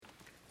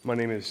My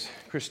name is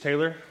Chris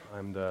Taylor.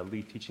 I'm the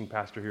lead teaching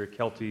pastor here at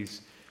Keltys.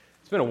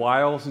 It's been a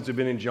while since we've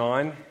been in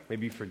John.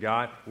 Maybe you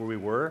forgot where we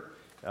were.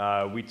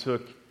 We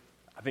took,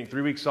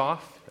 3 weeks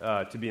off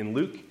to be in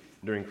Luke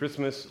during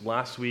Christmas.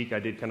 Last week I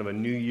did kind of a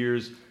New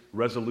Year's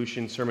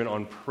resolution sermon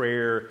on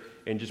prayer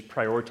and just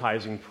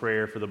prioritizing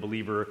prayer for the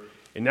believer.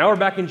 And now we're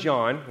back in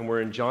John, and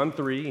we're in John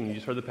 3, and you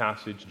just heard the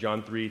passage,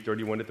 John 3,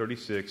 31 to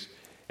 36.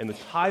 And the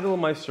title of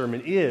my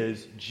sermon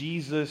is,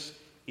 Jesus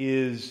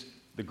is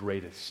the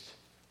Greatest.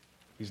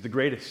 He's the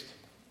greatest.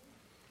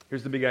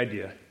 Here's the big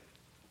idea.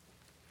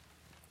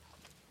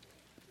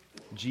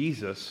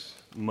 Jesus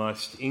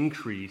must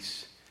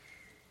increase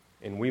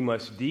and we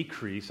must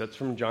decrease. That's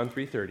from John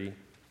 3:30.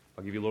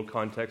 I'll give you a little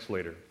context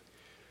later.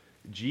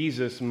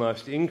 Jesus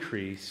must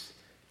increase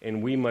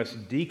and we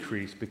must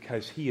decrease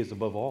because he is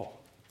above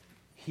all.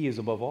 He is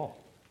above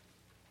all.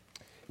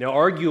 Now,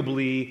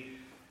 arguably,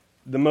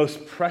 the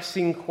most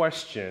pressing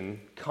question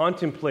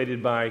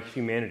contemplated by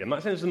humanity. I'm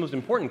not saying this is the most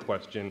important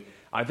question.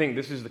 I think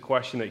this is the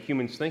question that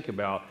humans think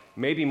about,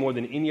 maybe more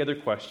than any other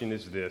question,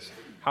 is this: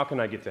 how can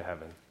I get to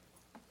heaven?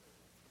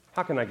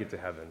 How can I get to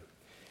heaven?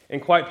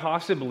 And quite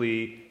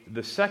possibly,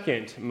 the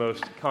second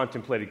most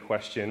contemplated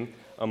question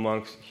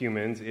amongst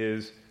humans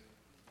is,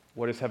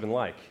 what is heaven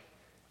like?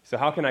 So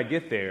how can I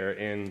get there,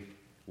 and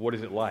what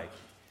is it like?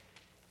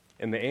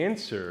 And the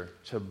answer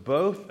to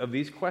both of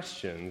these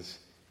questions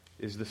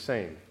is the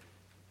same.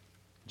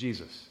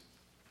 Jesus.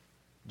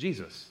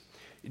 Jesus.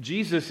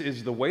 Jesus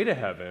is the way to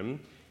heaven,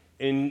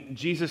 and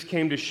Jesus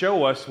came to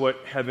show us what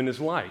heaven is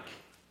like.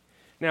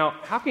 Now,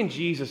 how can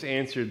Jesus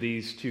answer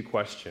these two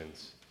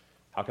questions?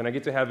 How can I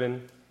get to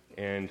heaven,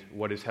 and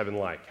what is heaven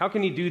like? How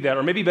can he do that?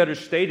 Or maybe better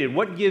stated,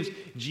 what gives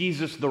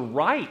Jesus the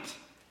right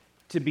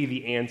to be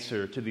the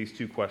answer to these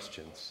two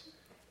questions?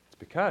 It's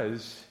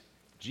because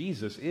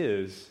Jesus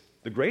is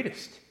the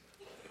greatest.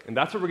 And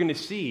that's what we're going to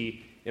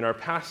see in our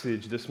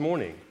passage this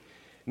morning.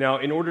 Now,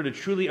 in order to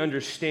truly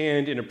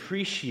understand and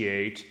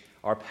appreciate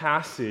our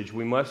passage,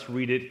 we must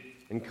read it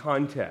in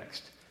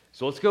context.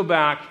 So let's go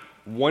back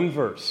one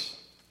verse,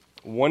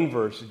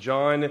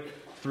 John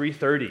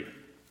 3:30.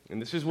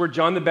 And this is where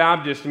John the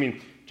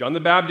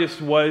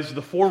Baptist was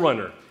the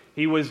forerunner.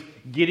 He was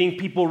getting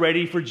people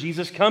ready for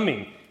Jesus'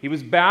 coming. He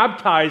was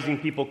baptizing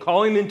people,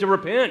 calling them to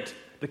repent.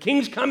 The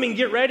king's coming,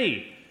 get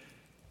ready.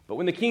 But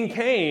when the king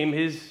came,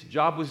 his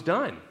job was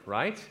done,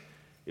 right?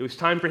 It was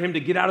time for him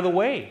to get out of the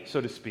way, so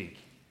to speak.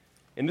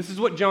 And this is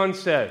what John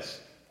says.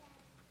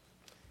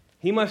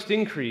 He must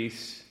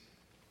increase,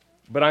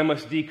 but I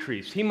must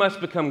decrease. He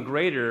must become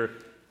greater,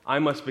 I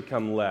must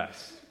become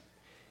less.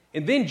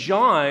 And then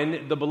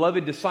John, the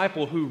beloved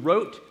disciple who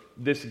wrote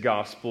this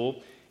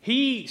gospel,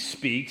 he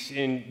speaks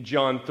in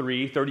John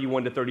 3,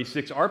 31 to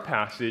 36, our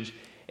passage.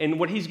 And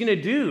what he's going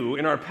to do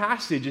in our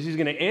passage is he's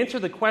going to answer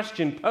the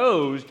question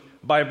posed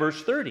by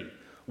verse 30.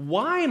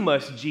 Why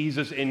must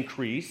Jesus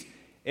increase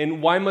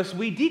and why must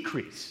we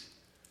decrease?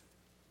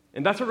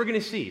 And that's what we're going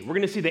to see. We're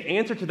going to see the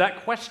answer to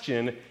that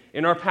question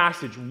in our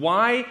passage.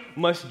 Why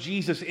must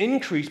Jesus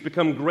increase,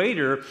 become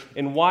greater,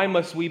 and why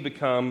must we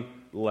become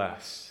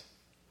less?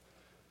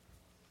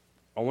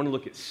 I want to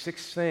look at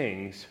 6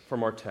 things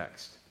from our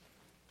text.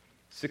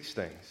 6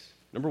 things.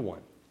 Number 1.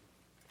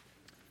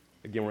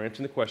 Again, we're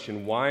answering the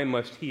question, why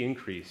must he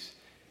increase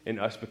and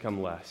us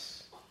become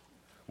less?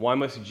 Why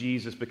must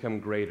Jesus become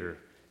greater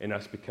and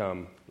us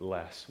become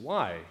less?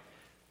 Why?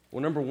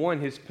 Well, number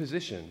 1, his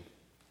position.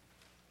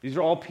 These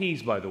are all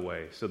P's, by the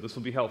way, so this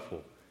will be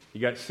helpful.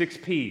 You got 6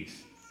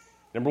 P's.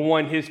 Number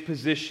 1, his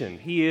position.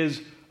 He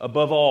is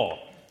above all.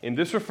 And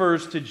this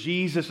refers to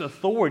Jesus'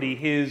 authority,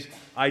 his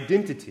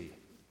identity.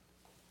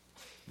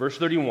 Verse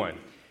 31,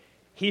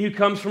 he who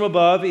comes from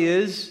above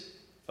is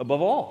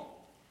above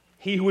all.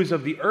 He who is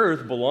of the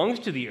earth belongs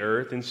to the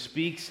earth and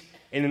speaks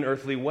in an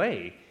earthly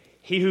way.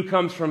 He who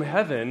comes from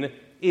heaven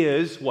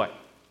is what?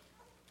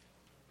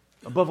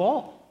 Above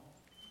all.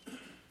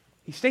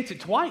 He states it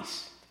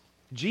twice.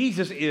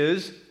 Jesus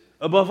is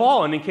above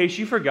all. And in case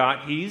you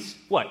forgot, he's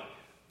what?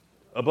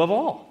 Above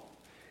all.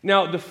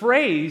 Now, the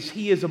phrase,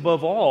 he is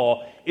above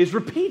all, is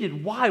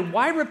repeated. Why?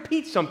 Why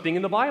repeat something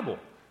in the Bible?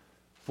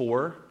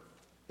 For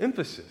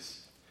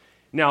emphasis.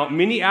 Now,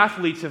 many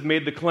athletes have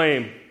made the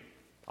claim,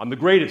 I'm the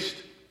greatest.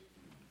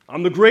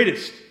 I'm the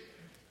greatest.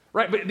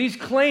 Right? But these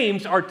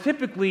claims are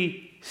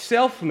typically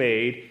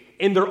self-made,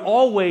 and they're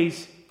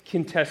always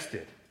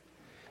contested.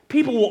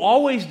 People will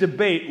always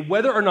debate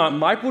whether or not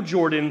Michael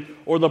Jordan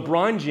or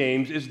LeBron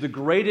James is the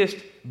greatest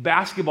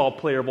basketball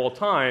player of all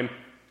time,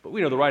 but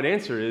we know the right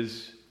answer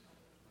is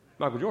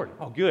Michael Jordan.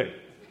 Oh, good.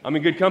 I'm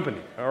in good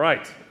company. All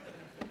right.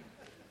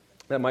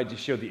 That might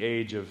just show the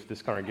age of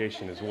this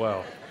congregation as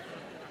well.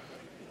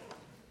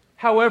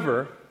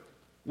 However,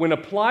 when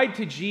applied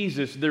to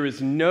Jesus, there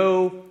is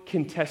no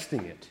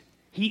contesting it.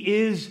 He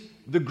is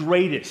the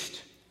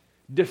greatest,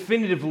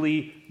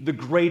 definitively the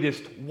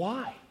greatest.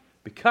 Why?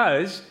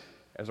 Because,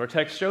 as our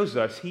text shows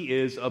us, he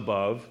is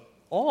above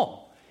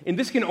all. And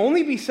this can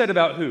only be said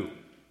about who?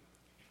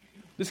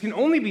 This can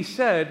only be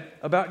said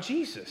about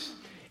Jesus.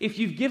 If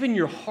you've given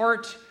your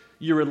heart,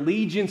 your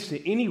allegiance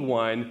to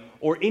anyone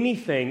or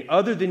anything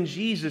other than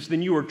Jesus,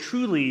 then you are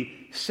truly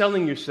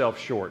selling yourself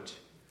short.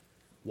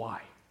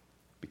 Why?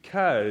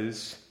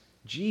 Because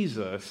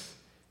Jesus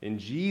and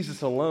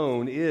Jesus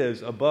alone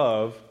is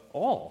above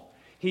all.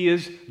 He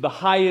is the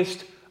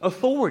highest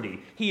authority.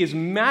 He is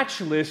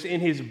matchless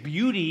in his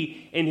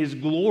beauty and his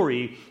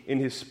glory and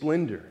his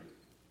splendor.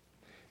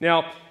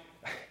 Now,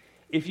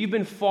 if you've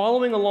been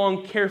following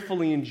along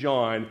carefully in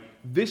John,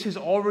 this has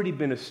already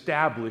been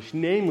established,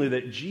 namely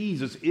that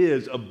Jesus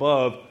is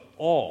above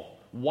all.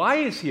 Why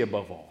is he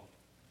above all?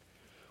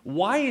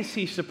 Why is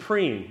he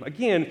supreme?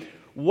 Again,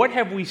 what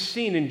have we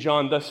seen in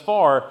John thus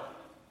far?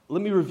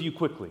 Let me review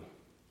quickly.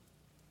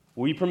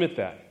 Will you permit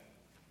that?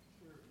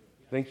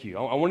 Thank you.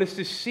 I want us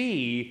to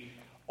see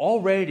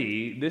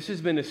already this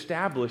has been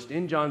established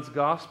in John's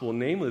gospel,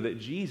 namely that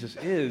Jesus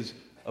is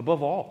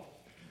above all.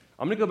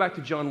 I'm going to go back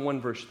to John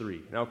 1, verse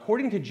 3. Now,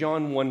 according to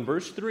John 1,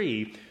 verse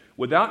 3,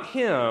 without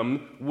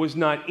him was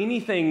not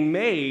anything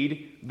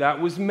made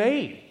that was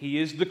made. He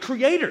is the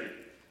creator.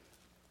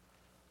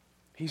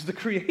 He's the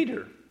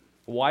creator.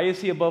 Why is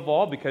he above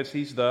all? Because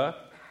he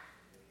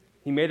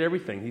made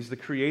everything. He's the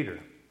creator.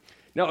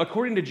 Now,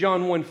 according to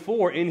John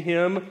 1:4, in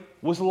him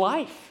was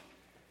life.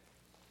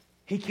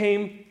 He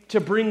came to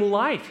bring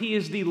life. He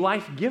is the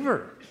life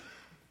giver.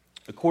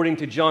 According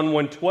to John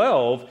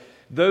 1:12,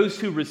 those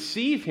who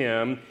receive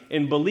him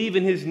and believe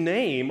in his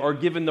name are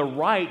given the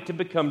right to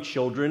become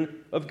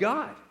children of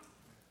God.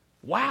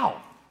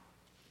 Wow.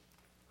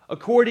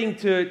 According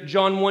to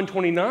John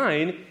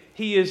 1:29,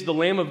 he is the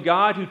Lamb of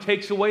God who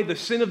takes away the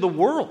sin of the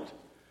world.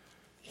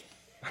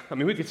 I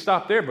mean, we could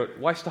stop there, but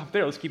why stop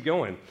there? Let's keep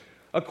going.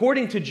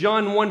 According to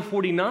John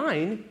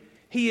 1:49,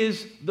 he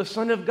is the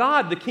Son of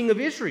God, the King of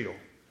Israel.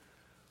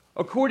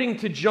 According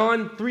to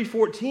John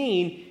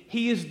 3:14,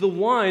 he is the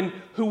one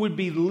who would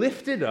be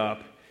lifted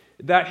up,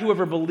 that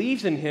whoever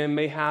believes in him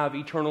may have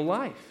eternal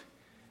life.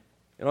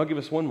 And I'll give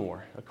us one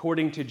more.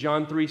 According to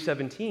John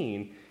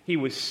 3:17, he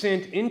was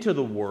sent into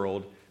the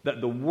world that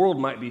the world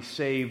might be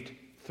saved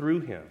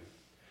through him.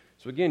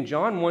 So again,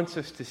 John wants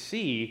us to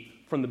see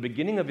from the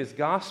beginning of his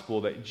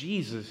gospel that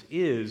Jesus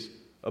is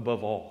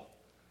above all.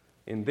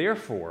 And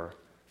therefore,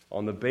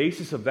 on the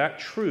basis of that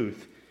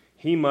truth,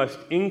 he must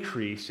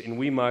increase and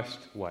we must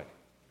what?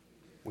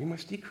 We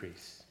must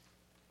decrease.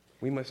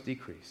 We must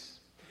decrease.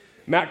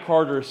 Matt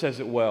Carter says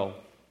it well.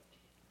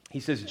 He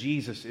says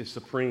Jesus is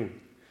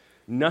supreme.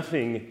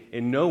 Nothing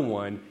and no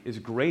one is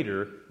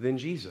greater than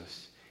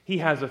Jesus. He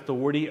has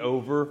authority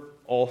over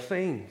all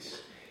things.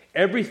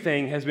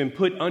 Everything has been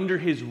put under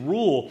his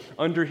rule,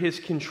 under his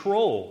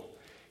control.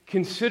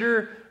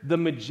 Consider the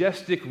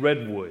majestic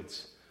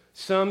redwoods,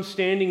 some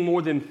standing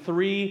more than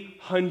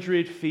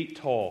 300 feet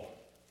tall,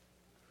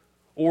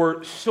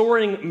 or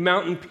soaring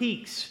mountain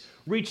peaks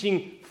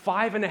reaching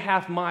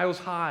 5.5 miles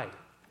high.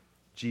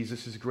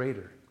 Jesus is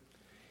greater.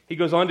 He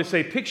goes on to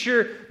say,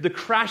 picture the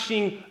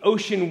crashing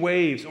ocean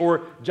waves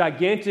or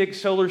gigantic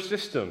solar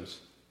systems.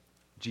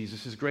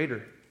 Jesus is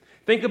greater.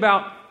 Think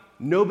about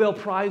Nobel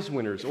Prize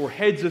winners or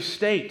heads of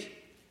state.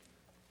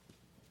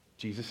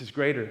 Jesus is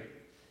greater.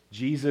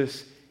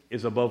 Jesus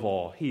is above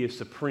all. He is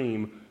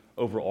supreme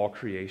over all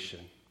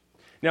creation.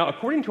 Now,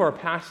 according to our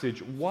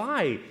passage,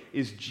 why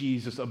is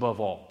Jesus above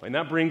all? And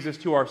that brings us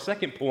to our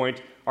second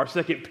point, our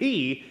second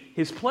P,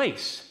 his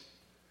place.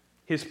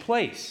 His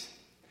place.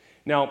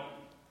 Now,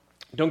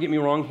 don't get me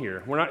wrong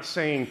here. We're not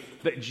saying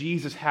that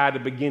Jesus had a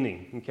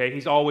beginning, okay?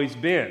 He's always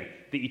been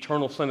the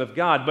eternal Son of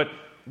God. But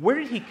where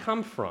did he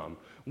come from?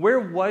 Where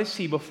was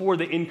he before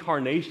the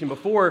incarnation,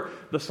 before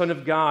the Son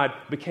of God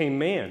became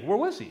man? Where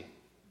was he?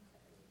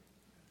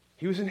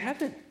 He was in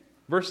heaven.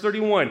 Verse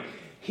 31,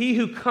 he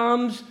who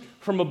comes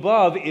from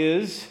above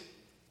is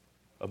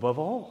above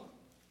all.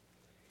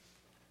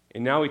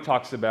 And now he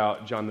talks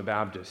about John the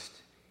Baptist.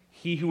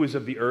 He who is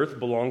of the earth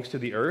belongs to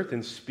the earth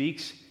and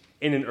speaks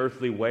in an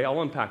earthly way.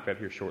 I'll unpack that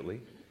here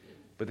shortly.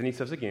 But then he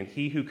says again,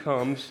 he who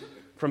comes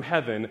from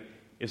heaven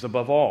is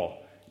above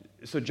all.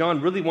 So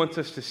John really wants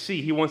us to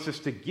see, he wants us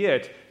to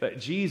get that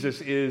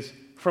Jesus is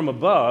from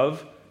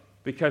above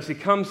because he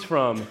comes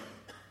from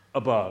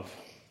above.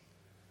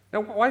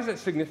 Now, why is that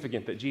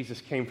significant that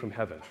Jesus came from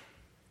heaven?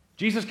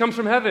 Jesus comes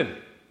from heaven.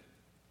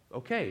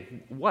 Okay,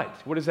 what?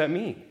 What does that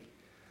mean?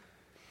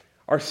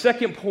 Our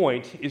second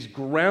point is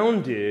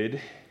grounded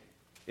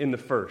in the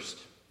first.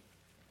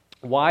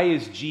 Why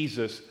is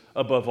Jesus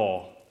above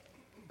all?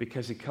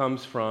 Because he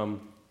comes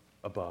from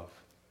above.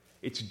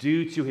 It's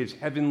due to his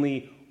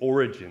heavenly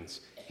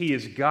origins. He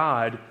is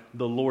God,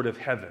 the Lord of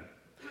heaven.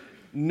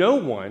 No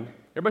one,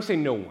 everybody say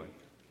no one.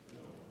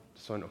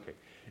 Son, okay.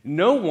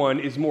 No one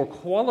is more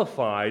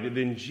qualified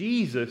than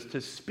Jesus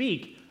to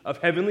speak of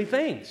heavenly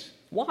things.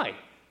 Why?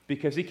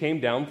 Because he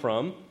came down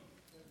from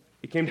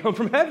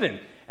heaven.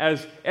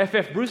 As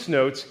F.F. Bruce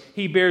notes,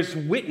 he bears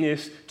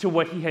witness to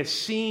what he has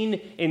seen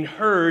and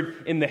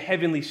heard in the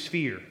heavenly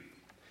sphere.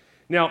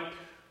 Now,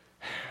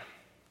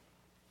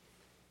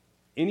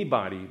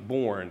 anybody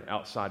born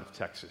outside of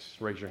Texas,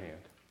 raise your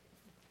hand.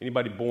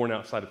 Anybody born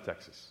outside of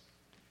Texas?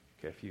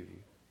 Okay, a few of you.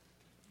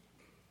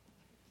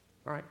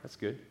 All right, that's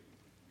good.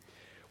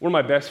 One of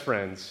my best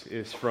friends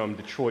is from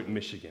Detroit,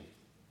 Michigan.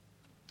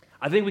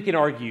 I think we can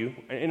argue,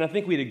 and I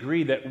think we'd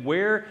agree, that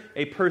where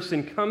a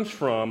person comes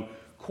from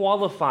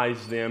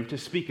qualifies them to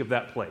speak of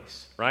that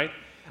place, right?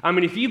 I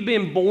mean, if you've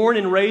been born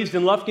and raised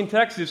in Lufkin,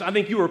 Texas, I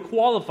think you are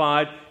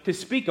qualified to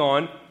speak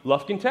on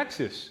Lufkin,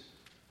 Texas.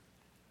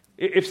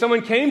 If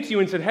someone came to you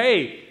and said,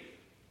 hey,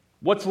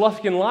 what's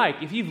Lufkin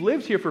like? If you've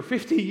lived here for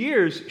 50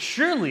 years,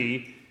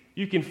 surely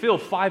you can fill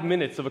 5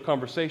 minutes of a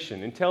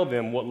conversation and tell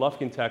them what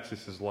Lufkin,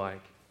 Texas is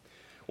like.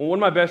 Well, one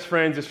of my best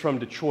friends is from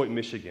Detroit,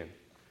 Michigan.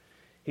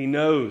 He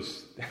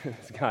knows,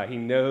 this guy, he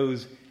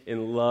knows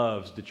and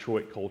loves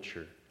Detroit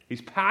culture.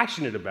 He's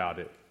passionate about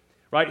it,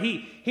 right?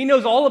 He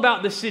knows all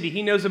about the city.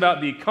 He knows about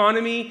the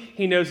economy.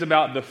 He knows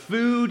about the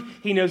food.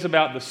 He knows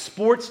about the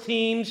sports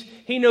teams.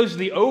 He knows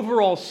the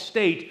overall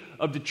state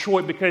of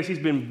Detroit because he's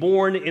been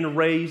born and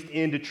raised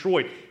in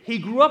Detroit. He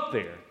grew up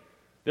there.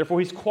 Therefore,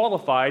 he's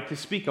qualified to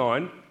speak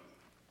on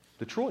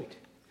Detroit.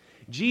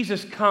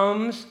 Jesus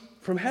comes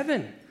from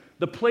heaven,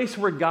 the place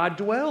where God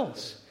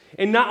dwells.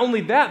 And not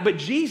only that, but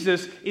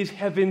Jesus is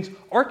heaven's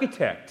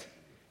architect.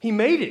 He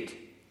made it.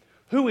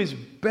 Who is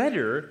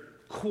better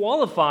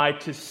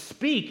qualified to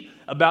speak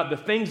about the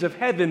things of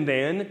heaven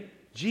than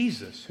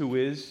Jesus, who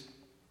is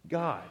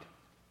God?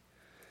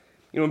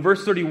 You know, in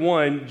verse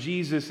 31,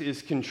 Jesus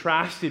is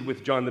contrasted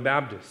with John the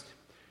Baptist.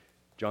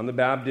 John the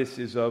Baptist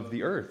is of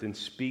the earth and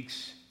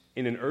speaks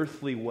in an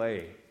earthly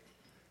way.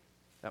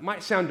 That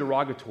might sound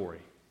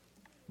derogatory,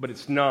 but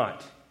it's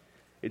not.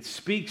 It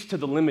speaks to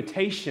the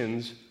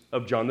limitations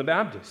of John the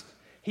Baptist.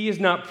 He is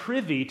not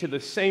privy to the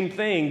same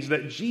things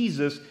that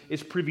Jesus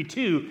is privy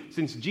to,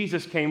 since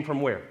Jesus came from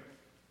where?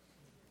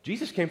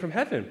 Jesus came from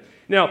heaven.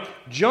 Now,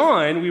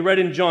 John, we read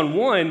in John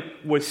 1,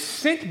 was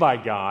sent by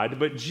God,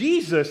 but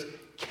Jesus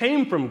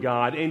came from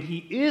God, and he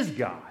is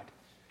God.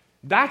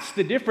 That's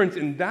the difference,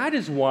 and that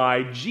is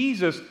why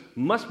Jesus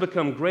must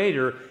become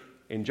greater,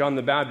 and John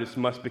the Baptist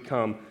must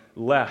become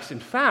less. In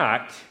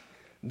fact,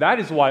 that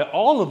is why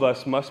all of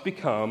us must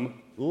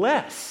become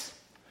less.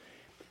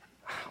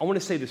 I want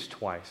to say this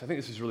twice. I think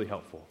this is really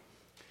helpful.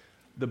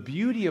 The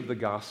beauty of the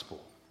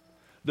gospel,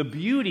 the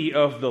beauty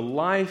of the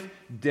life,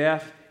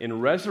 death,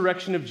 and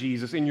resurrection of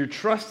Jesus and your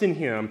trust in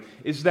him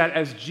is that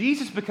as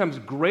Jesus becomes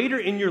greater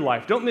in your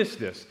life, don't miss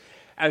this,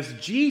 as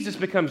Jesus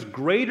becomes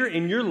greater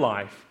in your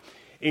life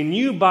and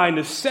you by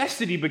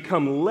necessity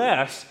become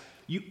less,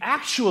 you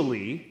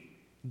actually,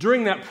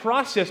 during that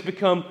process,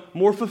 become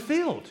more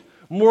fulfilled,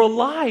 more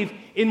alive,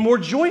 and more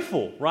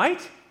joyful,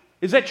 right?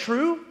 Is that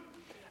true?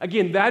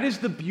 Again, that is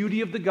the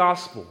beauty of the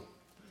gospel.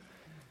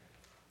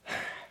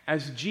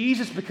 As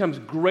Jesus becomes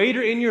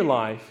greater in your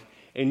life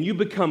and you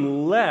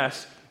become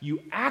less,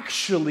 you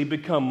actually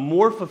become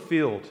more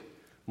fulfilled,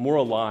 more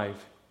alive,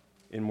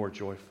 and more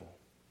joyful.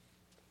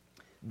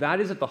 That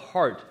is at the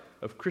heart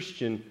of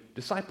Christian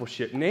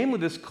discipleship, namely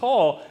this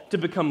call to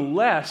become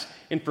less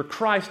and for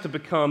Christ to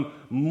become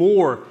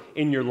more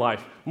in your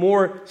life,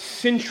 more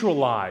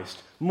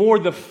centralized, more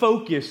the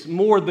focus,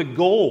 more the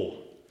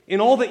goal in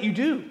all that you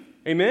do.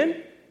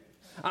 Amen?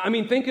 I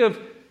mean, think of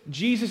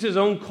Jesus'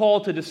 own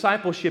call to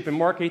discipleship in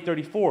Mark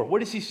 8:34. What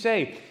does he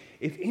say?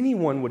 If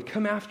anyone would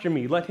come after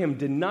me, let him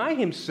deny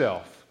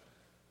himself.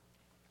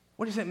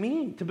 What does that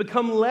mean? To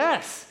become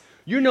less.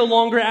 You're no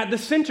longer at the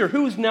center.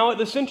 Who is now at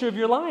the center of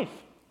your life?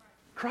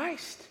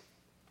 Christ.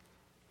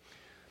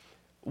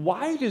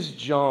 Why does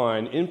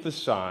John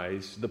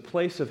emphasize the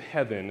place of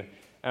heaven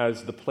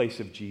as the place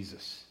of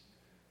Jesus?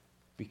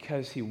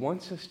 Because he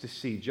wants us to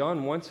see,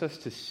 John wants us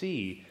to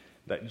see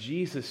that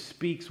Jesus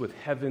speaks with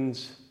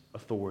heaven's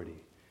authority.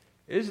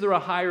 Is there a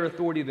higher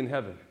authority than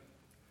heaven?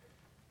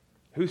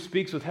 Who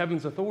speaks with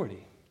heaven's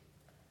authority?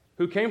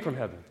 Who came from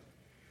heaven?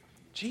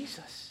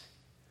 Jesus,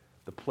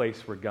 the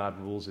place where God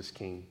rules as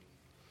king.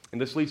 And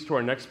this leads to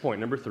our next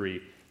point, number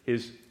 3,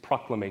 his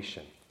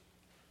proclamation.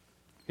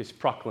 His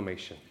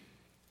proclamation.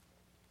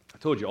 I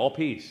told you, all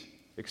P's.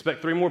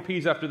 Expect 3 more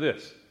P's after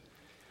this.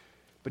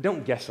 But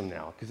don't guess them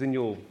now, because then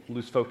you'll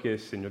lose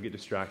focus and you'll get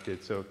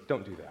distracted, so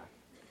don't do that.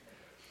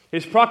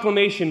 His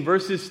proclamation,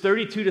 verses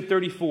 32 to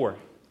 34.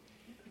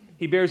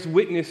 He bears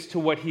witness to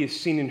what he has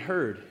seen and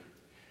heard,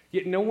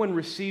 yet no one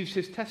receives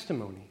his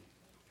testimony.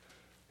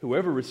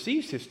 Whoever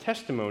receives his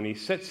testimony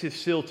sets his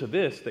seal to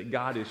this, that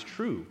God is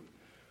true.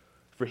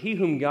 For he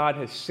whom God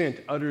has sent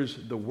utters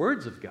the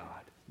words of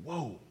God.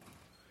 Whoa.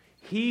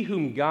 He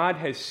whom God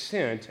has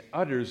sent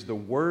utters the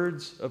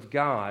words of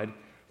God,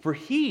 for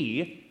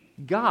he,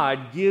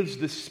 God, gives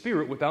the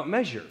Spirit without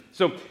measure.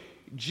 So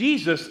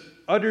Jesus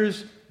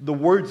utters the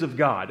words of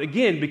God.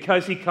 Again,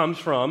 because he comes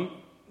from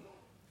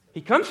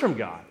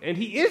God, and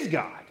he is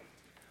God.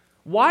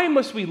 Why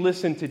must we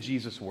listen to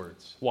Jesus'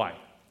 words? Why?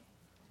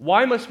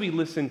 Why must we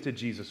listen to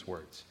Jesus'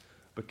 words?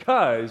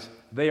 Because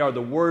they are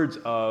the words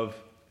of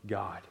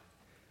God.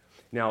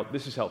 Now,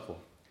 this is helpful.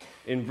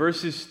 In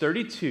verses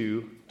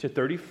 32 to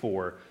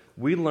 34,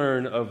 we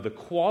learn of the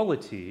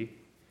quality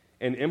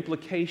and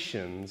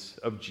implications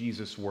of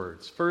Jesus'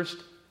 words. First,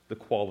 the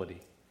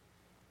quality.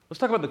 Let's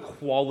talk about the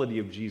quality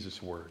of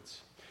Jesus'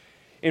 words.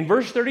 In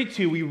verse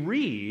 32, we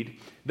read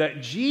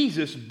that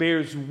Jesus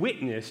bears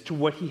witness to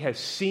what he has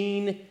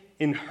seen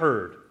and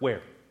heard.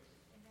 Where?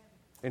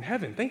 In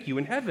heaven. Thank you,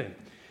 in heaven.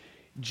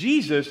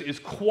 Jesus is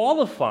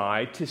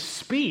qualified to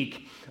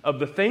speak of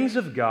the things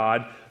of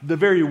God, the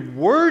very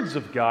words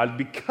of God,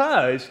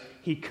 because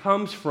he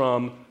comes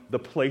from the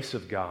place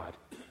of God,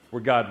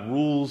 where God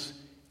rules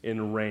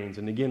and reigns.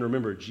 And again,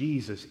 remember,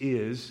 he's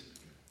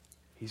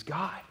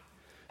God.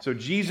 So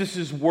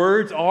Jesus'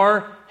 words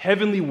are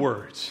heavenly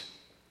words.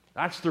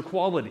 That's their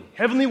quality.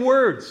 Heavenly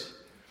words.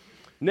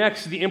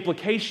 Next, the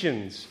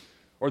implications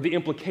or the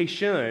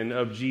implication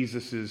of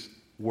Jesus'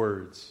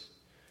 words.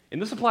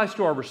 And this applies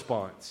to our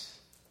response.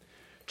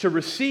 To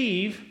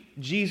receive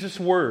Jesus'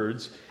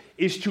 words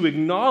is to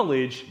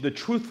acknowledge the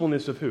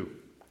truthfulness of who?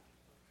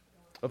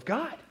 Of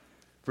God.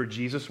 For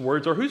Jesus'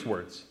 words are whose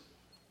words?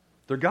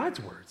 They're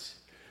God's words.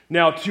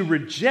 Now, to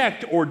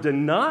reject or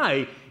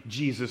deny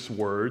Jesus'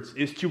 words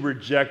is to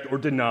reject or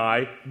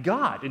deny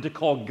God and to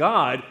call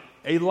God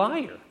a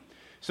liar.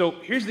 So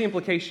here's the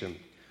implication.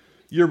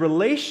 Your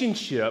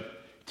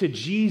relationship to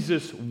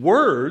Jesus'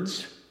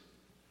 words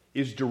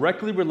is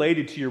directly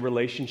related to your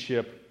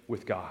relationship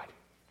with God.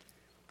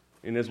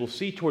 And as we'll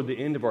see toward the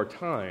end of our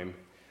time,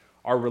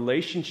 our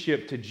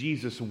relationship to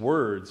Jesus'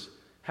 words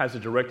has a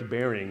direct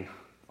bearing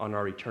on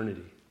our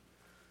eternity.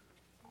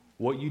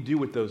 What you do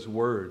with those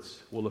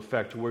words will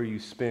affect where you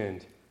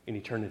spend in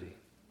eternity.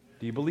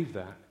 Do you believe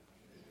that?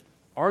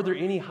 Are there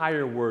any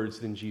higher words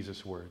than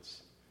Jesus'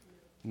 words?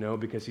 No,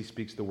 because he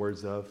speaks the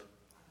words of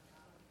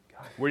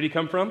God. Where did he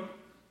come from?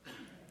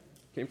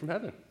 Came from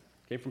heaven.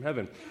 Came from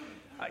heaven.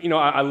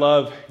 I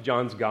love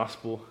John's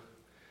gospel.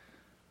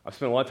 I've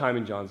spent a lot of time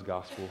in John's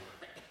gospel.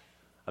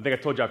 I think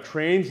I told you I've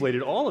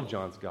translated all of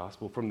John's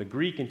gospel from the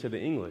Greek into the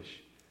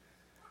English.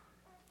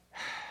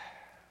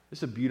 This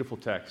is a beautiful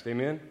text,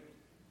 amen?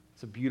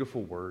 It's a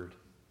beautiful word.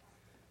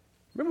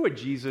 Remember what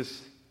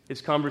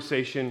his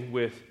conversation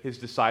with his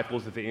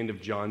disciples at the end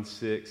of John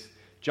 6?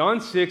 John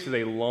 6 is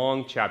a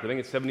long chapter. I think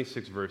it's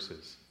 76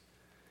 verses.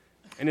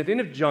 And at the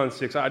end of John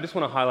 6, I just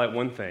want to highlight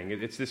one thing.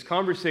 It's this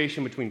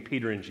conversation between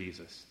Peter and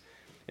Jesus.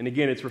 And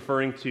again, it's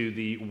referring to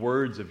the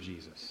words of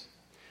Jesus.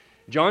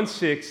 John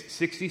 6,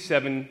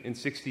 67 and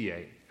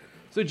 68.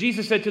 So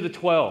Jesus said to the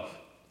 12,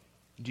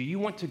 "Do you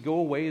want to go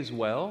away as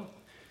well?"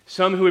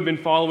 Some who had been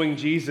following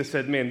Jesus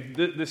said, "Man,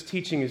 this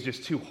teaching is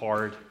just too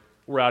hard.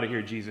 We're out of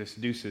here, Jesus.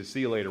 Deuces.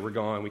 See you later. We're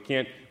gone.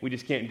 We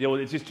just can't deal with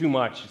it. It's just too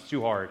much. It's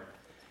too hard."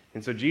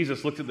 And so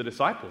Jesus looks at the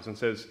disciples and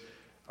says,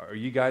 "Are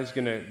you guys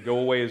going to go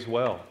away as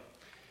well?"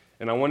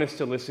 And I want us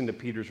to listen to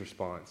Peter's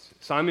response.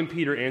 Simon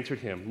Peter answered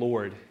him,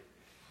 "Lord,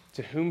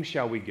 to whom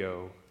shall we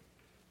go?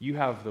 You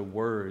have the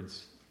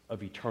words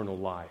of eternal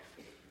life."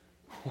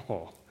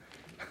 Oh.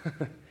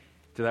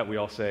 To that we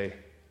all say,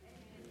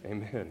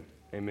 amen,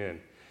 amen.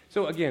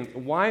 So again,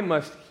 why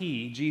must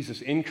he,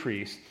 Jesus,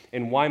 increase,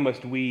 and why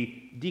must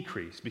we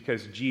decrease?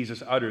 Because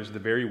Jesus utters the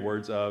very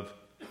words of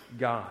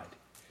God.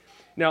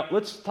 Now,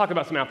 let's talk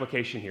about some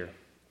application here.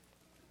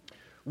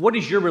 What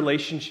is your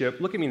relationship?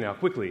 Look at me now,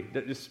 quickly.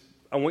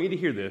 I want you to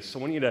hear this. I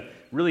want you to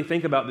really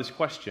think about this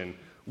question.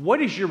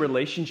 What is your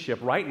relationship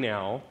right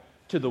now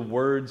to the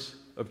words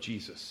of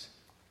Jesus?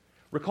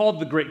 Recall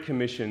the Great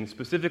Commission,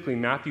 specifically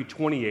Matthew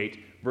 28,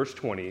 verse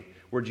 20,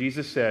 where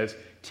Jesus says,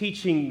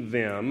 "Teaching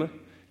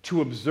them to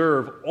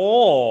observe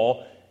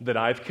all that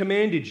I've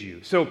commanded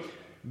you." So,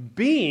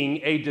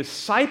 being a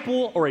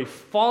disciple or a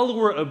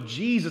follower of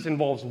Jesus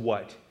involves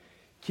what?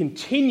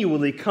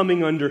 Continually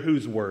coming under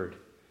whose word?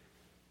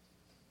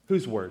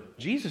 Whose word?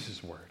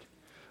 Jesus' word.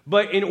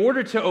 But in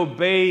order to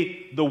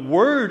obey the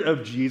word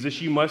of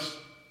Jesus, you must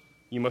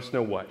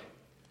know what?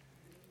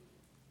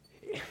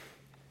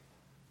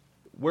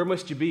 Where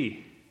must you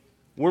be?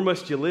 Where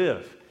must you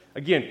live?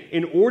 Again,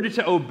 in order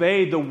to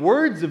obey the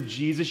words of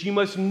Jesus, you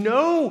must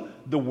know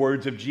the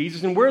words of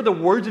Jesus. And where are the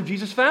words of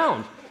Jesus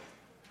found?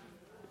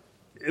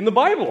 In the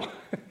Bible.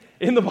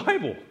 In the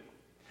Bible.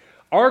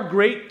 Our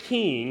great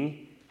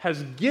King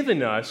has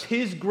given us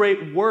his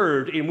great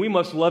word, and we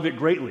must love it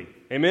greatly.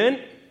 Amen?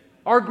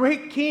 Our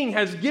great King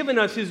has given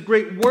us his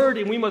great word,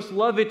 and we must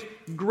love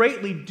it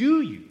greatly.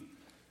 Do you?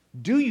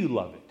 Do you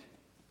love it?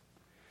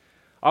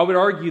 I would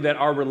argue that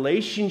our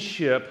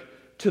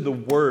relationship to the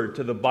Word,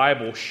 to the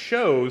Bible,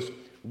 shows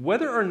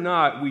whether or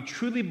not we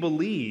truly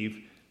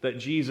believe that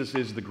Jesus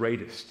is the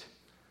greatest.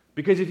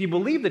 Because if you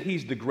believe that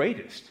he's the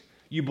greatest,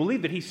 you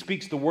believe that he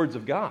speaks the words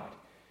of God.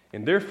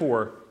 And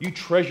therefore, you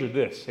treasure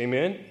this,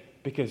 amen?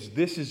 Because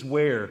this is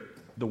where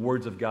the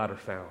words of God are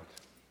found.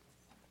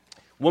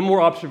 One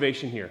more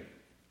observation here.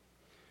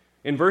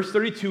 In verse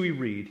 32 we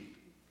read,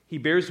 "He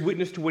bears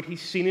witness to what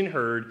he's seen and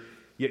heard,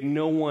 yet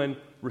no one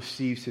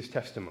receives his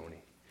testimony."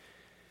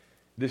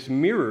 This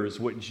mirrors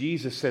what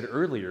Jesus said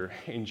earlier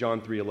in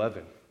John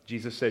 3:11.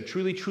 Jesus said,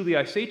 "Truly, truly,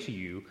 I say to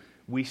you,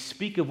 we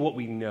speak of what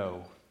we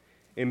know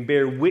and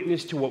bear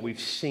witness to what we've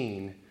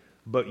seen,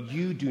 but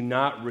you do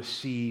not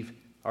receive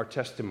our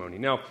testimony."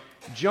 Now,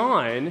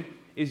 John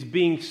is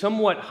being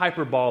somewhat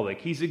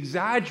hyperbolic. He's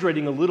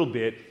exaggerating a little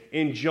bit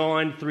in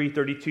John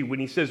 3:32 when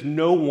he says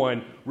no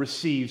one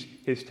receives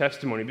his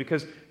testimony,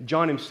 because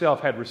John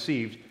himself had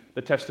received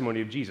the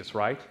testimony of Jesus,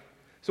 right?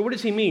 So what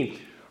does he mean?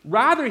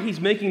 Rather, he's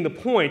making the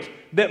point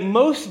that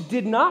most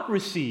did not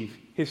receive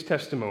his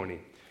testimony.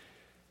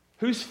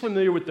 Who's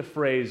familiar with the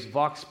phrase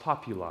vox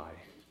populi?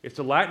 It's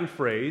a Latin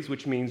phrase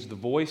which means the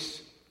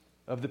voice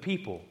of the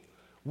people.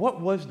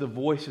 What was the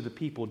voice of the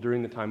people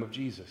during the time of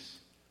Jesus?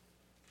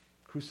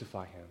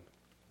 Crucify him.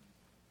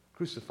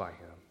 Crucify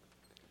him.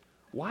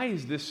 Why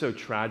is this so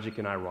tragic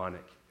and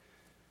ironic?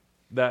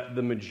 That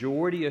the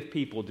majority of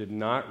people did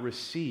not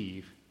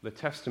receive the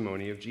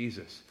testimony of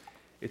Jesus.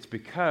 It's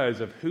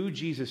because of who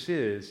Jesus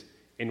is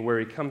and where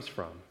he comes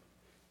from.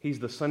 He's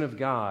the Son of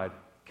God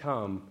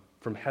come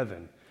from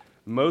heaven,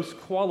 most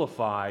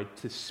qualified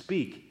to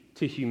speak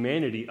to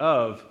humanity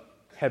of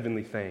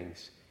heavenly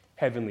things,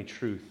 heavenly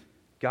truth,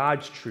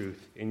 God's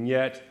truth, and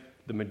yet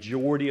the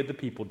majority of the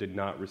people did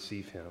not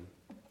receive him.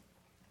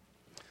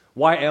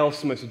 Why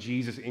else must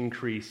Jesus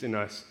increase and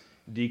us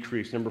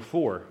decrease? Number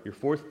 4, your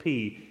fourth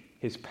P,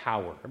 his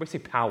power. Everybody say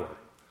power.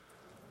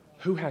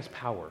 Who has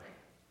power?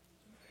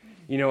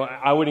 You know,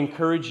 I would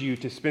encourage you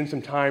to spend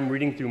some time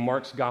reading through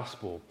Mark's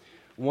gospel.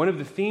 One of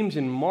the themes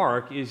in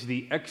Mark is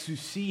the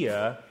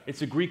exousia.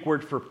 It's a Greek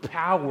word for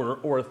power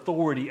or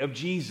authority of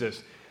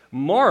Jesus.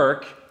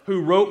 Mark,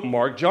 who wrote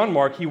Mark, John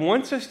Mark, he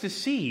wants us to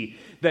see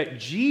that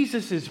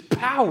Jesus'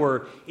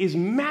 power is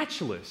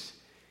matchless.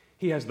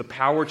 He has the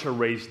power to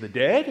raise the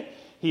dead.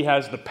 He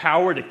has the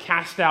power to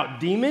cast out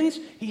demons.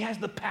 He has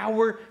the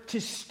power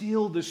to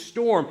still the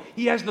storm.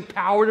 He has the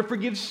power to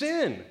forgive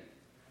sin.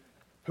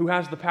 Who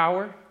has the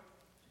power?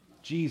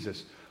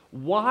 Jesus.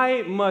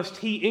 Why must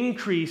he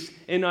increase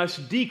and us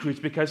decrease?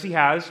 Because he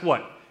has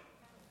what?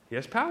 He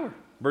has power.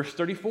 Verse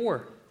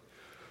 34.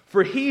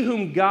 For he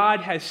whom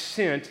God has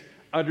sent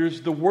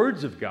utters the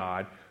words of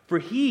God. For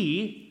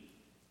he,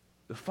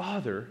 the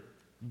Father,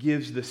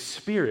 gives the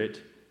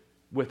Spirit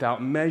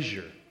without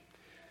measure.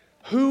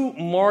 Who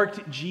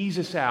marked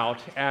Jesus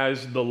out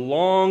as the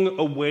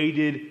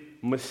long-awaited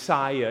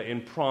Messiah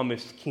and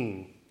promised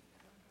King?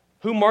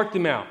 Who marked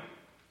him out?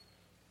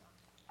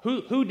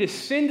 Who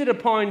descended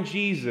upon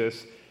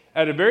Jesus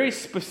at a very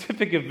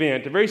specific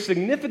event, a very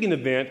significant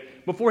event,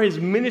 before his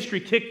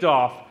ministry kicked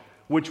off,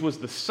 which was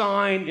the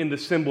sign and the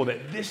symbol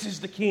that this is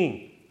the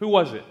King? Who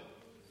was it?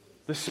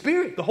 The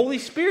Spirit, the Holy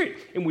Spirit.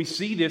 And we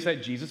see this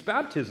at Jesus'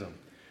 baptism.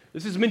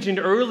 This is mentioned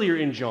earlier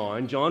in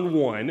John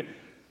 1,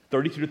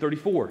 32 to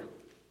 34.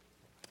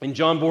 And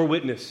John bore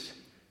witness,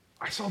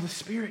 I saw the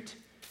Spirit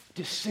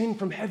descend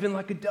from heaven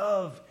like a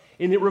dove,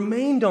 and it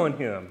remained on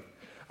him.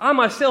 I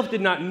myself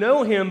did not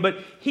know him, but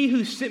he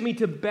who sent me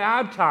to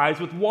baptize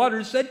with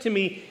water said to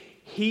me,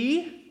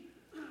 he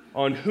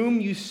on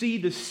whom you see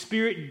the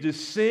Spirit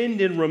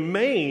descend and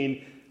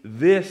remain,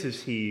 this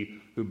is he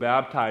who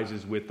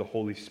baptizes with the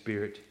Holy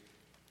Spirit.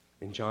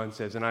 And John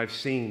says, and I've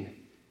seen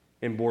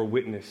and bore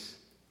witness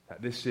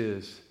that this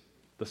is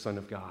the Son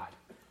of God.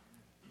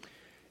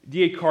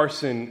 D.A.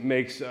 Carson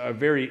makes a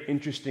very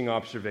interesting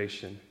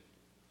observation.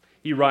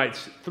 He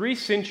writes, 3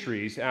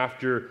 centuries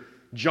after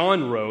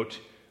John wrote,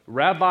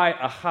 Rabbi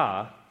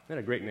Aha, isn't that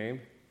a great name?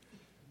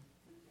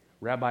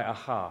 Rabbi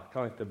Aha,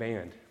 kind of like the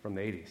band from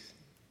the 80s.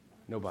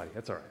 Nobody,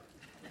 that's all right.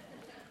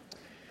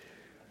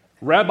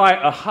 Rabbi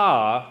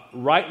Aha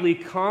rightly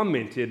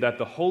commented that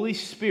the Holy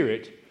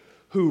Spirit,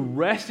 who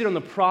rested on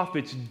the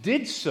prophets,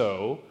 did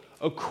so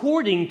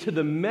according to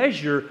the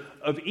measure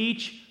of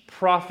each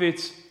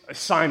prophet's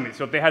assignment.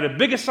 So if they had a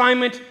big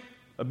assignment,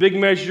 a big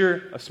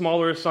measure, a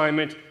smaller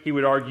assignment, he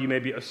would argue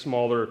maybe a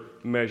smaller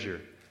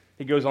measure.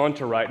 He goes on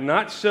to write,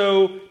 not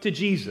so to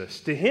Jesus.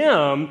 To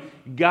him,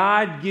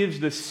 God gives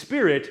the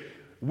Spirit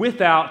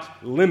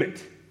without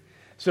limit.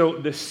 So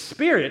the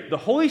Spirit, the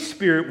Holy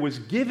Spirit, was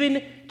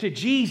given to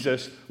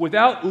Jesus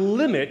without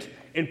limit,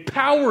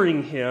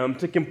 empowering him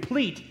to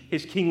complete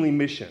his kingly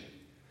mission.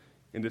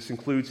 And this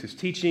includes his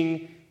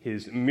teaching,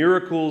 his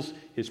miracles,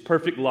 his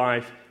perfect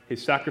life,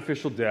 his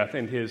sacrificial death,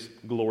 and his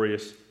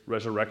glorious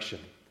resurrection.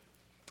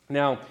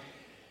 Now,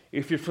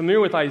 if you're familiar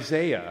with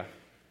Isaiah,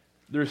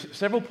 there's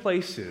several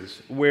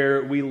places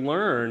where we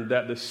learn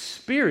that the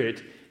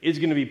Spirit is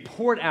going to be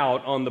poured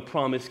out on the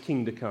promised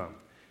King to come.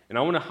 And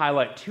I want to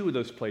highlight 2 of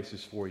those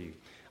places for you.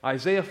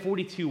 Isaiah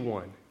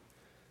 42:1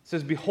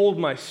 says, behold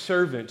my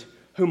servant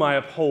whom I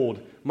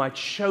uphold, my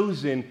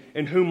chosen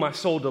in whom my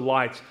soul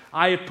delights.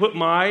 I have put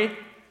my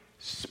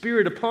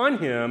Spirit upon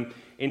him,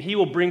 and he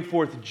will bring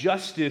forth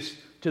justice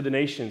to the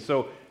nations.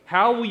 So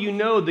how will you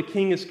know the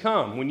King has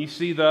come? When you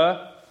see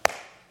the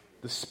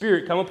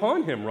Spirit come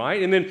upon him,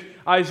 right? And then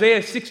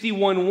Isaiah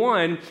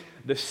 61:1,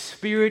 the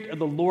Spirit of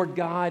the Lord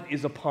God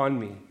is upon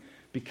me,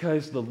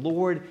 because the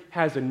Lord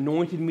has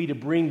anointed me to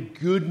bring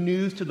good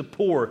news to the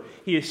poor.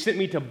 He has sent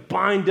me to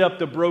bind up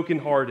the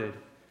brokenhearted,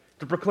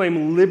 to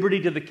proclaim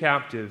liberty to the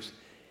captives,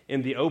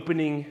 and the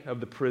opening of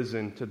the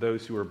prison to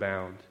those who are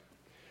bound.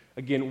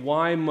 Again,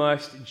 why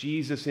must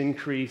Jesus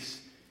increase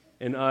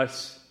and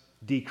us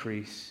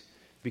decrease?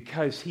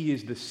 Because he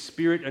is the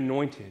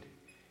Spirit-anointed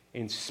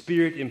and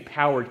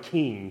Spirit-empowered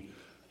King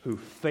who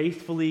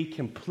faithfully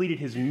completed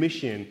his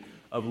mission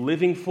of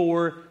living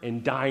for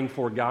and dying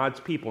for God's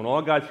people. And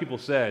all God's people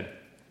said,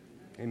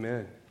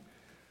 amen.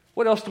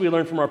 What else do we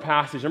learn from our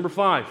passage? Number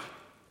 5.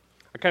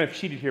 I kind of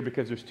cheated here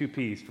because there's 2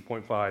 P's for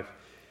point 5.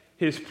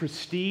 His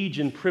prestige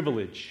and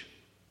privilege.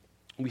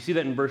 We see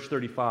that in verse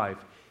 35.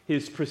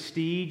 His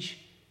prestige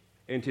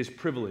and his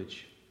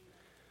privilege.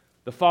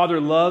 The Father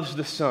loves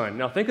the Son.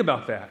 Now think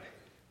about that.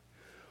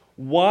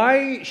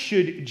 Why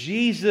should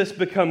Jesus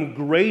become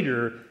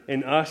greater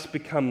and us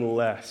become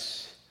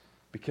less?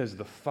 Because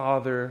the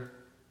Father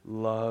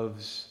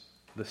loves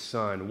the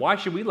Son. Why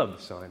should we love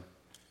the Son?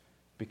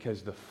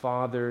 Because the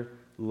Father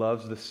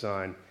loves the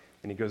Son.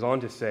 And he goes on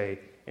to say,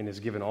 and has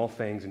given all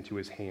things into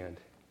his hand.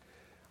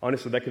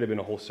 Honestly, that could have been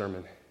a whole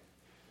sermon.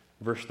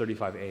 Verse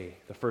 35a,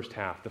 the first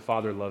half, the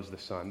Father loves the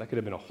Son. That could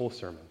have been a whole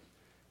sermon.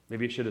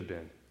 Maybe it should have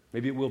been.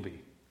 Maybe it will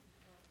be.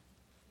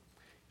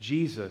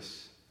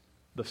 Jesus,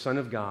 the Son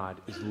of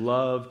God, is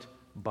loved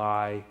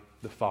by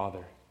the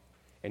Father.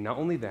 And not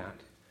only that,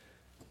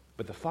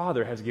 but the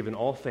Father has given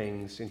all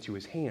things into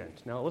his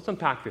hand. Now, let's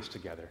unpack this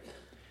together.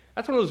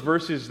 That's one of those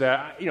verses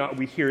that,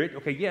 we hear it.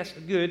 Okay, yes,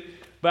 good.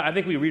 But I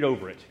think we read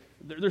over it.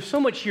 There's so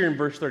much here in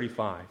verse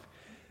 35.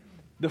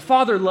 The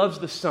Father loves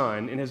the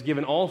Son and has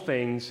given all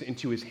things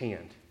into his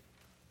hand.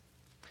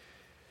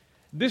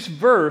 This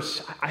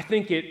verse, I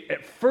think it,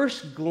 at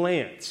first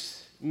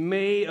glance,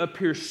 may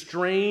appear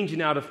strange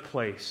and out of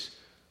place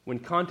when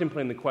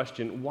contemplating the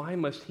question, why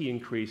must he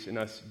increase and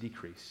us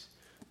decrease?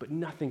 But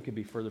nothing could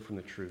be further from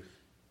the truth.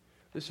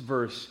 This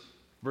verse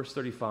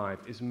 35,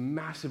 is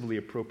massively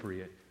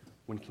appropriate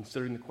when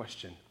considering the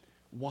question,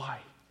 why?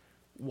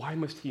 Why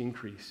must he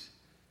increase?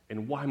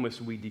 And why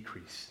must we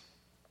decrease?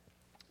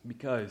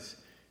 Because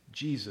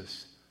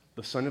Jesus,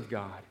 the Son of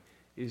God,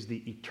 is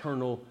the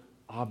eternal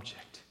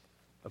object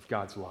of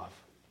God's love.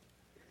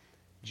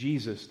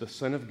 Jesus, the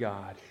Son of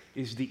God,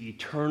 is the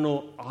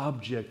eternal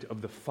object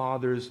of the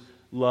Father's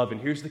love.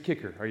 And here's the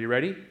kicker. Are you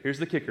ready? Here's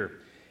the kicker.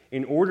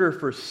 In order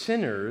for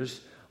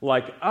sinners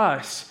like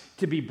us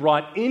to be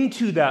brought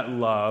into that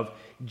love,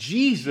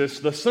 Jesus,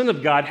 the Son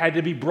of God, had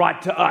to be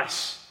brought to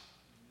us.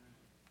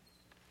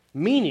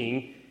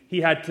 Meaning,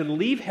 he had to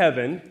leave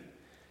heaven,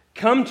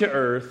 come to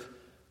earth,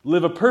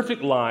 live a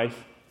perfect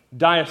life,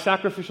 die a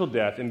sacrificial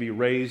death, and be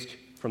raised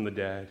from the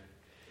dead.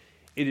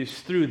 It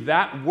is through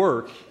that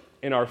work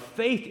and our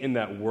faith in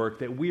that work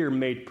that we are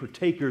made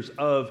partakers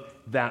of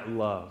that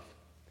love.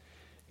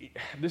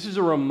 This is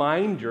a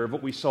reminder of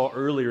what we saw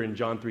earlier in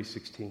John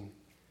 3:16.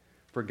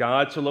 For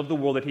God so loved the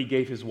world that he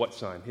gave his what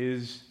son?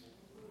 His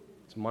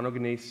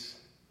monogenes,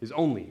 his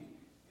only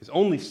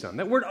son.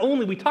 That word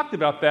only, we talked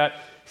about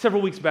that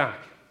several weeks back.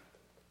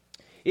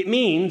 It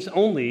means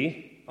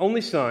only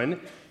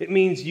son. It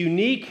means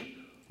unique,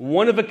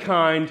 one of a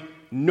kind,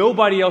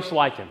 nobody else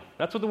like him.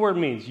 That's what the word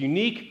means.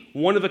 Unique,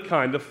 one of a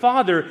kind. The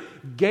Father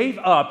gave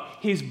up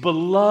his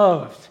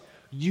beloved,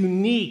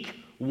 unique,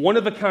 one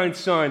of a kind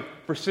Son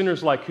for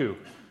sinners like who?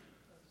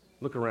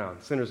 Look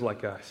around, sinners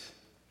like us.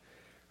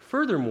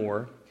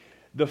 Furthermore,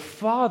 the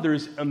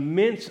Father's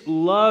immense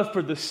love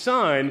for the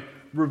Son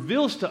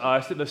reveals to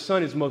us that the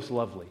Son is most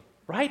lovely,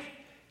 right?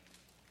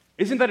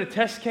 Isn't that a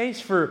test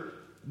case for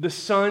the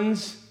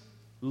Son's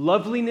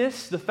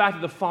loveliness? The fact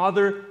that the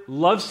Father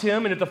loves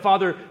him, and if the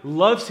Father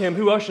loves him,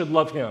 who else should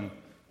love him?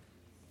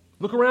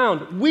 Look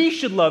around. We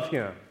should love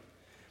him.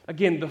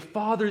 Again, the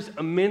Father's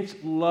immense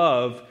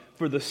love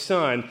for the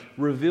Son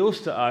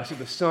reveals to us that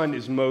the Son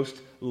is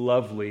most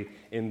lovely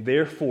and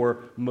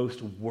therefore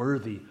most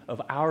worthy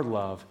of our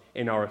love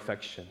and our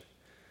affection.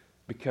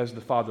 Because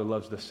the Father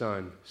loves the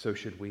Son, so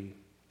should we.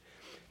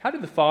 How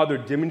did the Father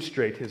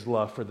demonstrate his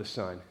love for the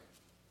Son?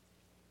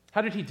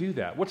 How did he do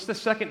that? What's the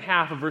second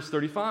half of verse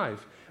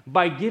 35?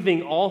 By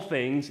giving all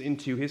things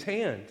into his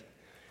hand.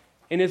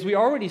 And as we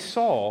already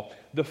saw,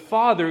 the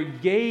Father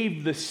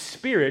gave the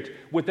Spirit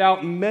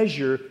without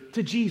measure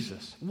to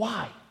Jesus.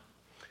 Why?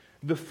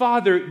 The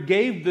Father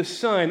gave the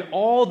Son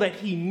all that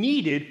he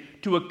needed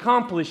to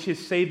accomplish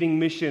his saving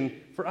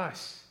mission for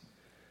us.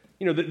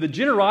 The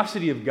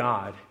generosity of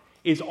God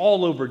is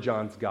all over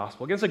John's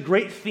gospel. Again, it's a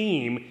great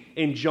theme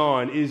in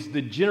John is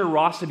the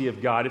generosity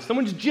of God. If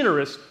someone's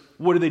generous,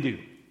 what do?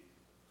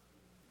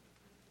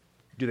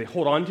 Do they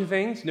hold on to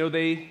things? No,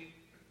 they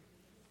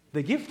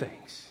give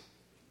things.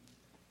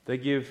 They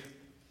give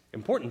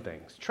important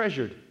things,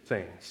 treasured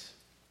things.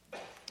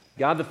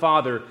 God the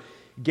Father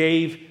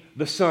gave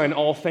the Son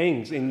all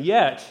things, and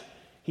yet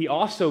he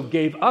also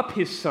gave up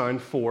his Son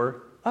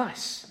for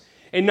us.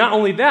 And not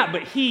only that,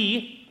 but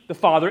he, the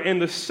Father,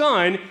 and the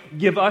Son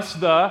give us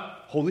the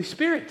Holy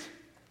Spirit.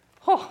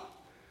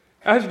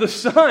 As the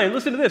Son,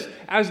 listen to this,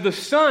 as the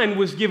Son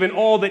was given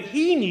all that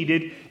he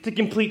needed to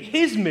complete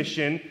his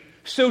mission,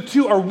 so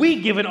too are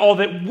we given all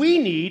that we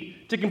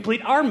need to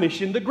complete our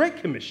mission, the Great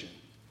Commission.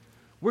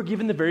 We're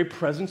given the very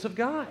presence of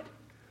God.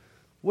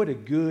 What a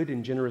good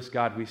and generous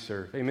God we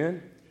serve.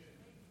 Amen?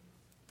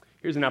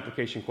 Here's an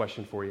application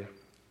question for you.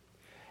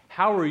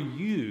 How are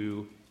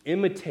you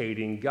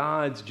imitating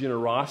God's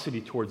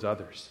generosity towards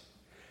others?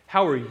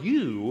 How are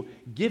you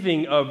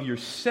giving of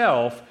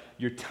yourself,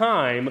 your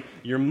time,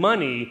 your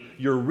money,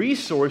 your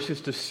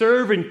resources to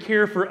serve and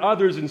care for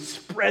others and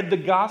spread the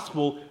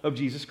gospel of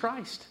Jesus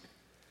Christ.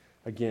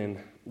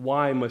 Again,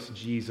 why must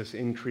Jesus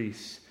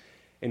increase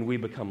and we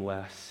become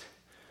less?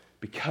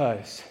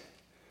 Because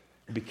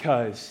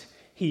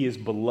he is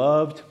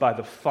beloved by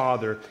the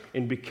Father,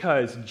 and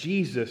because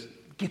Jesus,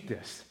 get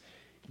this,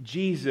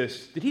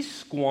 Jesus, did he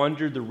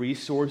squander the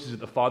resources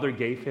that the Father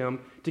gave him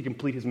to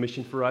complete his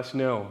mission for us?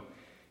 No.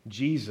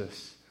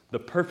 Jesus, the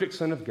perfect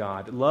Son of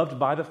God, loved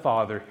by the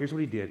Father, here's what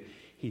he did.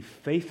 He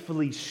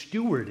faithfully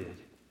stewarded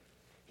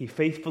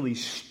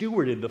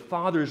the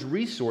Father's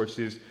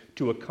resources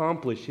to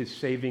accomplish his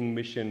saving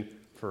mission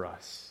for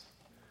us.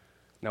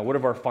 Now, what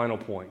of our final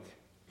point?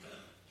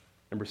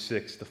 Number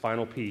 6, the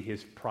final P,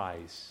 his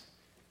prize.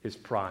 His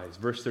prize.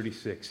 Verse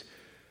 36.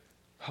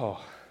 Whoever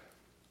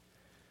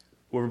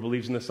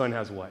believes in the Son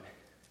has what?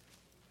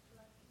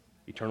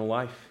 Eternal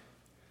life.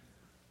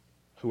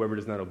 Whoever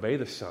does not obey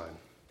the Son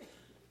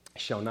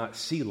shall not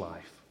see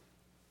life,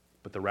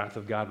 but the wrath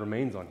of God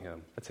remains on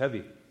him. That's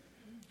heavy.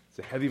 It's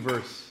a heavy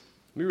verse.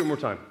 Let me read it one more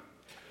time.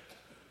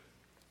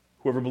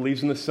 Whoever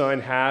believes in the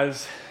Son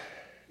has,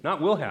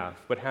 not will have,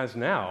 but has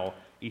now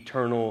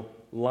eternal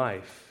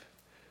life.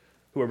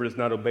 Whoever does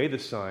not obey the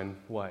Son,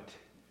 what?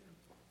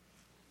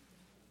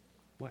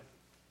 What?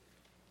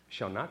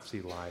 Shall not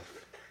see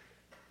life,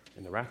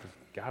 and the wrath of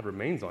God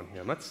remains on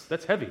him.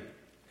 That's heavy.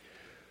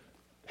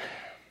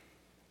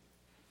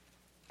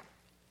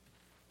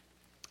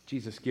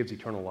 Jesus gives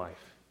eternal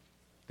life,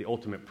 the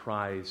ultimate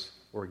prize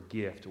or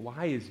gift.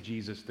 Why is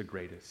Jesus the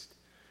greatest?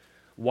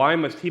 Why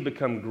must he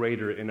become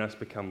greater and us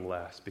become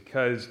less?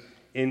 Because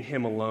in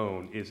him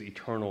alone is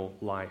eternal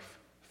life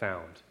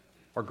found.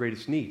 Our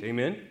greatest need.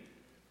 Amen?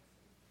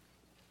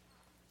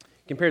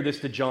 Compare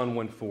this to John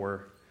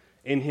 1:4.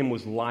 In him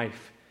was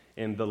life,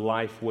 and the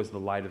life was the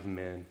light of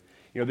men.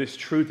 You know, this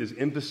truth is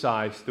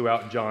emphasized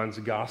throughout John's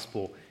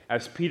gospel.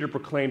 As Peter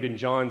proclaimed in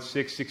John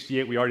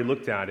 6:68, we already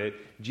looked at it,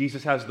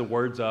 Jesus has the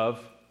words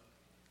of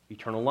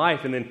eternal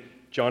life. And then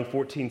John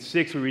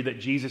 14:6, we read that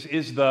Jesus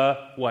is the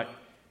what?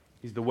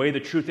 He's the way, the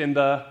truth, and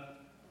the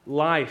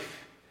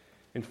life.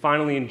 And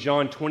finally in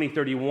John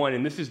 20:31,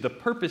 and this is the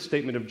purpose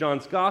statement of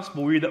John's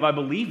gospel, we read that by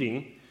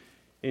believing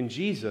in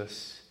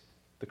Jesus,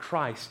 the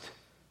Christ,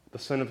 the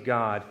Son of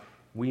God,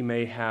 we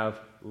may have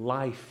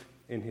life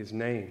in his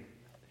name.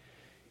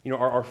 You know,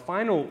 our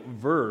final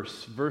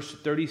verse, verse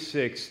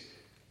 36,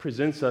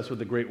 presents us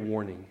with a great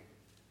warning.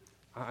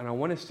 And I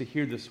want us to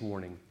hear this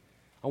warning.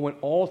 I want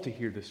all to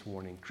hear this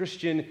warning,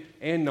 Christian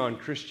and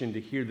non-Christian, to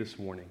hear this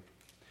warning.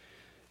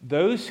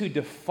 Those who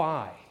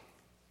defy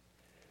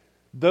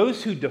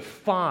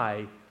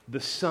the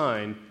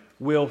Son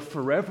will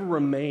forever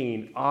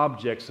remain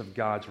objects of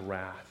God's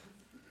wrath.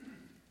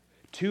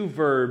 Two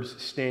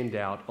verbs stand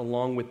out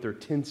along with their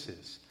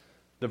tenses.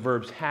 The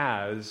verbs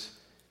has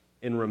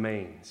and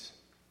remains.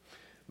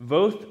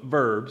 Both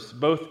verbs,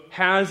 both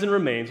has and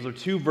remains, those are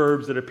two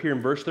verbs that appear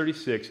in verse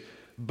 36,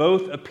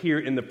 both appear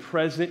in the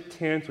present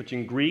tense, which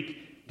in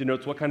Greek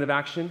denotes what kind of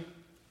action?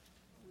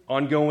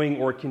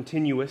 Ongoing or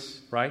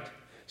continuous, right?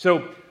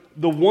 So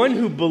the one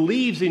who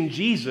believes in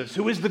Jesus,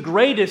 who is the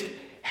greatest,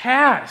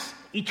 has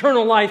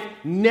eternal life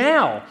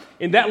now.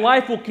 And that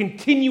life will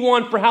continue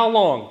on for how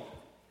long?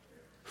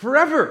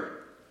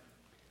 Forever.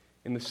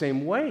 In the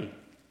same way,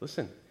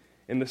 listen,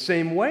 in the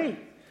same way,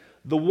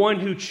 the one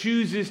who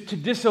chooses to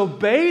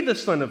disobey the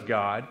Son of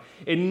God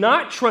and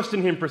not trust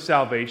in him for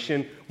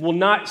salvation will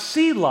not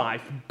see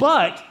life,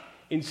 but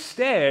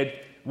instead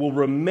will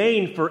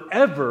remain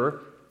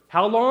forever,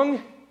 how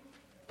long?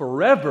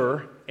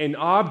 Forever, an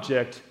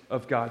object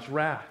of God's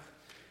wrath.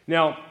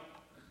 Now,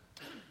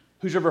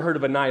 who's ever heard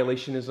of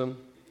annihilationism?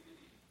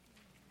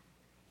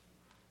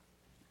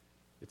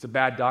 It's a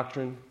bad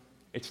doctrine.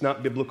 It's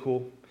not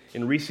biblical.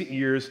 In recent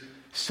years,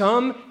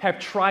 some have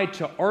tried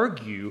to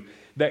argue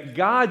that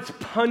God's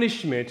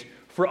punishment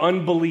for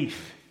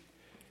unbelief,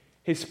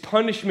 his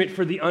punishment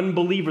for the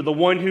unbeliever, the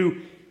one who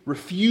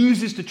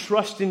refuses to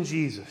trust in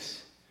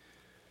Jesus,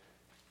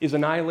 is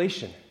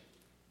annihilation.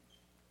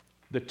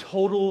 The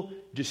total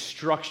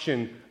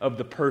destruction of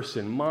the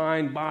person,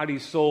 mind, body,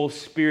 soul,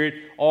 spirit,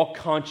 all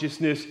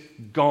consciousness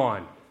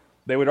gone.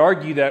 They would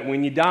argue that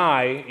when you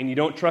die and you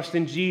don't trust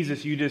in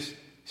Jesus, you just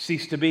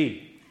cease to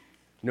be.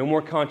 No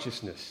more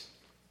consciousness.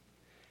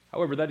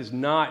 However, that is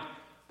not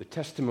the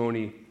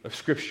testimony of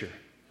Scripture.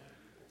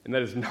 And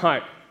that is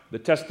not the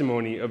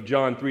testimony of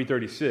John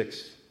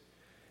 3:36.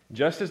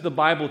 Just as the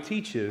Bible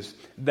teaches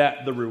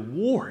that the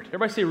reward,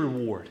 everybody say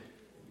reward.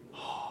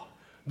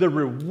 The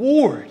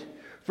reward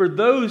for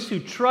those who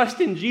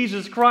trust in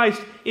Jesus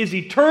Christ is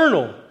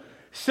eternal.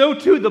 So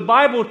too the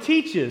Bible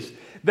teaches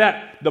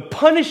that the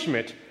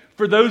punishment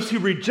for those who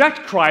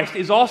reject Christ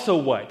is also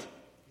what?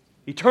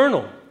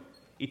 Eternal.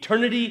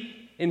 Eternity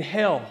in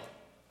hell,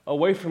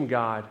 away from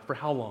God for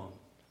how long?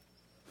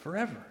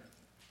 Forever.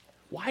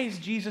 Why is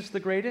Jesus the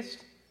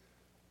greatest?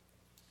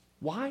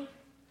 Why?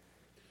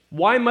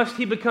 Why must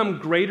he become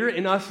greater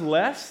and us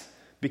less?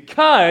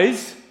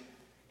 Because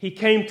he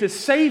came to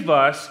save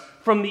us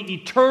from the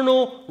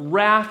eternal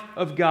wrath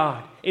of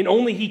God. And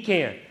only He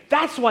can.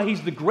 That's why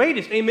He's the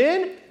greatest.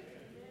 Amen?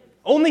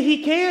 Only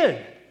He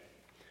can.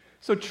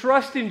 So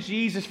trust in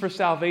Jesus for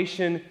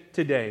salvation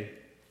today.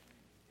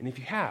 And if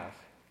you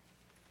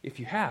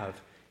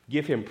have,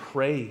 give Him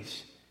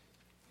praise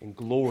and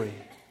glory.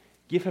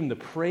 Give Him the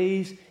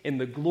praise and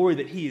the glory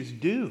that He is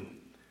due.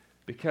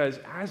 Because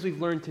as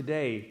we've learned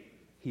today,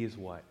 He is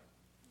what?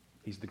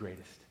 He's the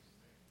greatest.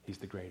 He's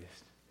the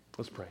greatest.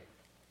 Let's pray.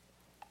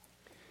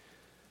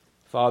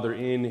 Father,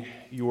 in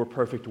your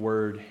perfect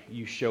word,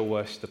 you show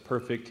us the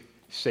perfect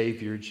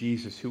Savior,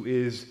 Jesus, who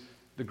is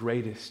the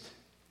greatest.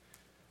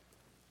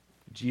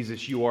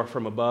 Jesus, you are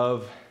from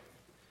above,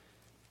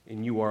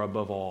 and you are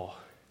above all.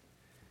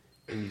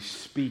 And you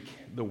speak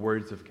the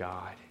words of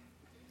God.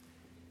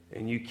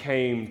 And you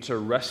came to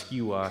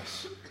rescue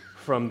us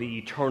from the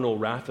eternal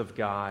wrath of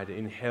God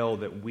in hell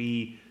that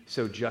we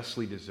so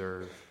justly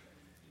deserve.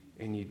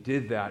 And you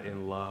did that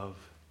in love.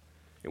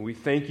 And we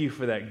thank you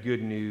for that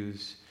good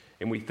news.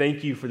 And we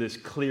thank you for this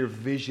clear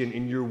vision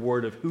in your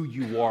word of who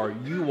you are.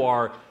 You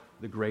are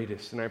the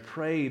greatest. And I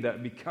pray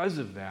that because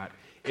of that,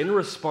 in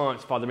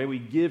response, Father, may we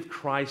give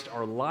Christ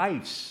our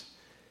lives.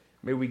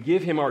 May we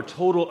give Him our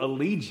total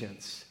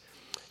allegiance.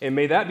 And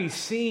may that be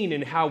seen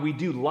in how we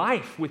do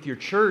life with your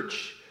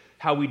church,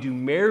 how we do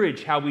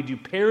marriage, how we do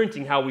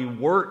parenting, how we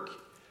work.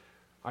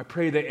 I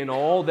pray that in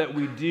all that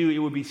we do, it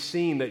would be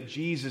seen that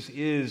Jesus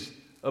is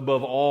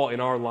above all in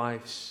our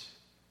lives.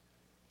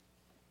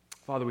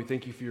 Father, we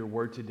thank you for your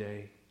word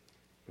today.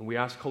 And we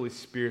ask, Holy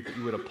Spirit, that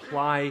you would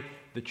apply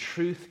the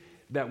truth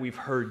that we've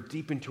heard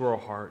deep into our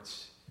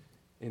hearts.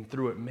 And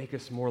through it, make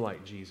us more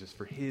like Jesus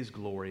for His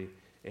glory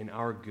and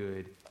our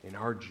good and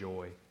our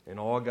joy. And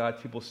all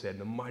God's people said, in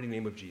the mighty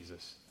name of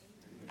Jesus.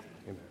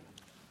 Amen.